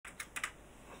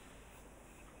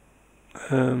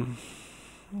Um,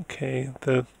 okay,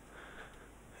 the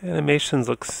animations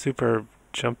look super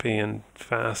jumpy and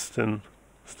fast and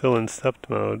still in stepped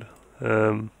mode.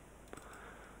 It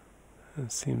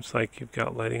seems like you've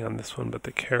got lighting on this one, but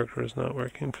the character is not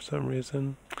working for some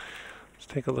reason. Let's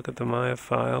take a look at the Maya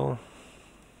file.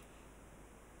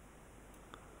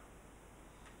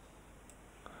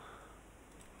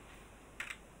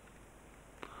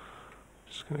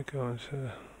 Just going to go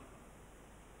into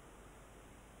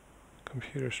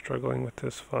computer struggling with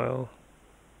this file.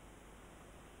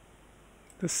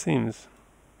 This seems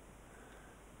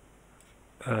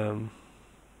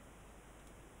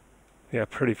yeah,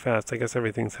 pretty fast. I guess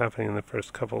everything's happening in the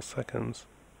first couple seconds.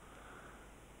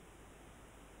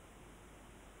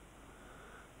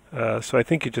 So I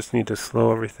think you just need to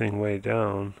slow everything way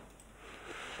down.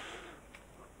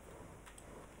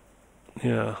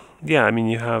 Yeah, I mean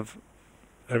you have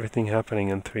everything happening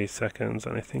in 3 seconds,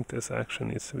 and I think this action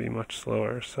needs to be much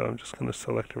slower. So I'm just going to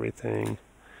select everything,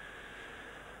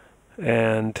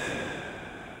 and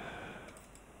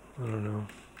I don't know.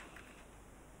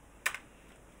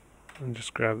 And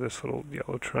just grab this little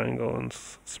yellow triangle and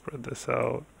spread this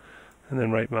out, and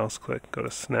then right mouse click, go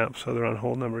to snap so they're on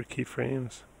whole number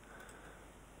keyframes.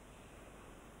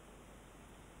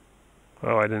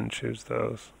 Oh, I didn't choose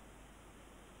those.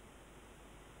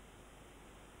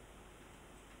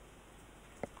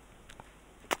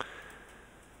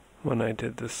 When I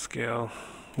did this scale.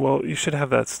 Well, you should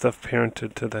have that stuff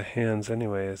parented to the hands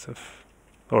anyways,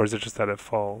 or is it just that it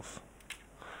falls?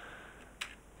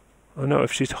 Oh no,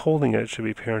 if she's holding it, it should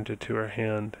be parented to her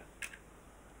hand.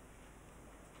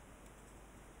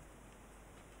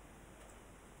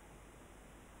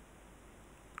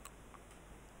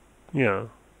 Yeah,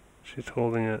 she's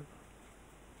holding it.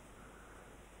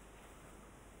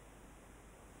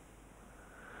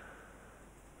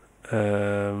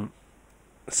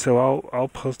 So I'll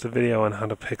post a video on how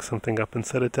to pick something up and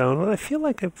set it down. Well, I feel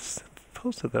like I've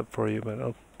posted that for you, but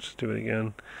I'll just do it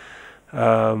again.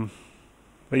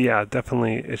 But yeah,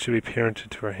 definitely it should be parented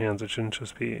to her hands. It shouldn't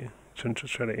just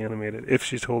try to animate it if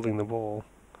she's holding the bowl.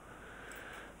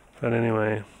 But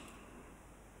anyway.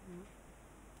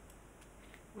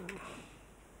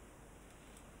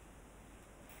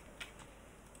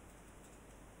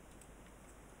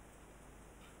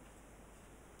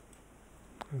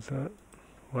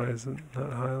 Why is it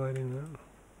not highlighting that?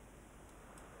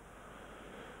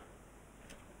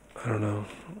 I don't know.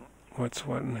 What's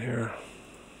what in here?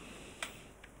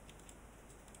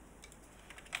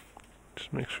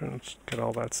 Just make sure to get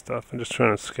all that stuff. I'm just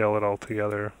trying to scale it all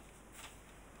together.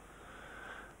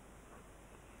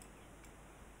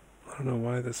 I don't know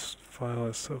why this file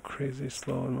is so crazy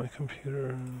slow on my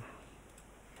computer.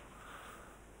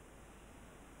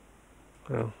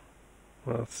 Oh,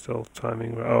 well, it's still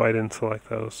timing. Oh, I didn't select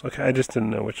those. Okay, I just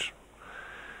didn't know which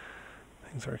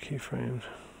things are keyframed.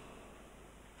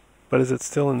 But is it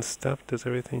still in stepped? Is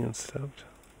everything in stepped?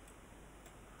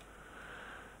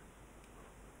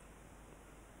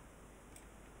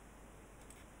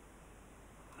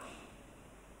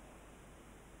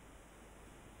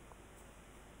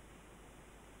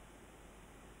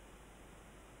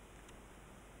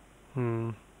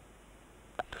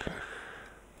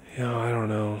 Yeah, I don't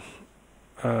know.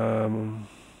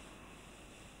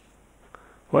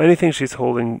 Well, anything she's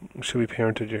holding should be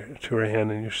parented to her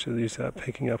hand, and you should use that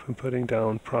picking up and putting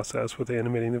down process with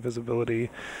animating the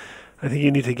visibility. I think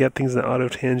you need to get things in auto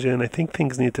tangent. I think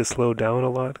things need to slow down a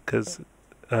lot, because,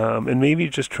 and maybe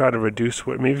just try to reduce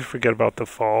maybe forget about the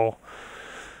fall,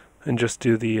 and just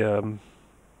do the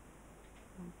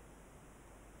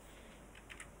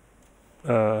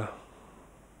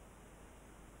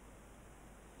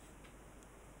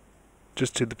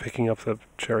just do the picking up the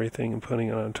cherry thing and putting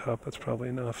it on top. That's probably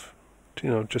enough,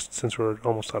 just since we're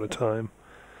almost out of time.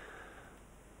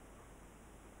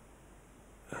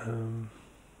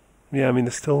 Yeah, I mean,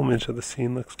 the still image of the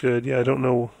scene looks good. Yeah, I don't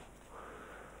know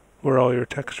where all your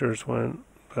textures went,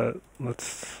 but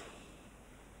let's...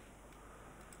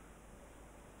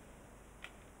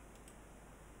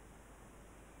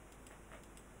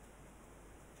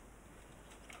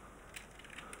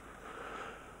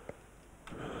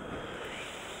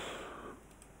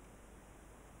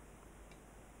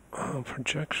 Oh,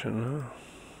 projection, huh?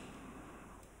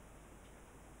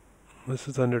 This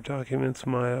is under Documents,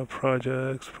 Maya,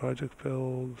 Projects, Project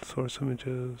Build, Source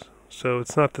Images. So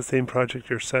it's not the same project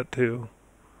you're set to.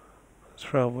 That's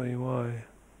probably why.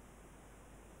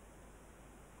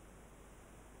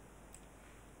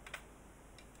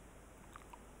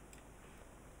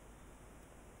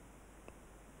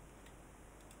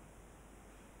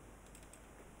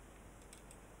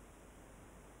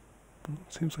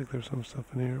 Seems like there's some stuff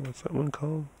in here. What's that one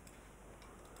called?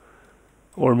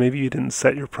 Or maybe you didn't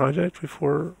set your project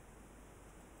before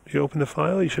you open the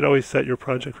file. You should always set your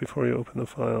project before you open the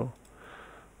file.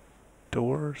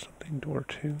 Door or something, door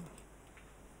 2.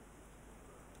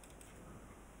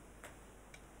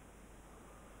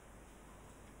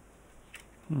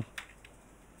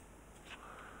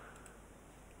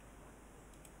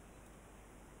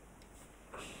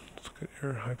 Let's get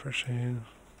your hypershade.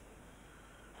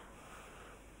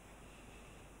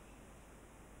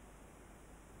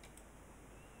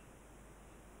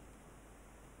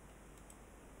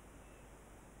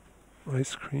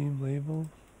 Ice cream label.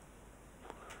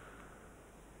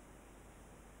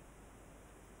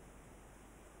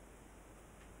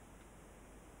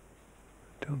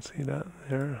 Don't see that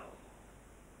there.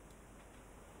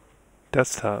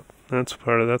 Desktop. That's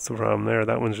the problem there.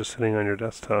 That one's just sitting on your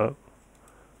desktop.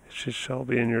 It shall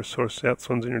be in your source. That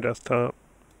one's in your desktop.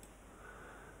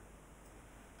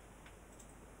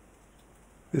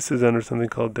 This is under something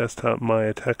called Desktop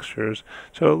Maya Textures.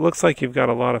 So it looks like you've got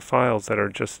a lot of files that are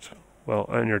just, well,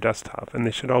 on your desktop, and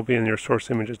they should all be in your source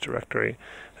images directory.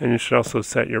 And you should also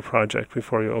set your project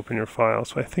before you open your file.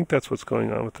 So I think that's what's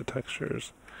going on with the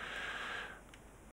textures.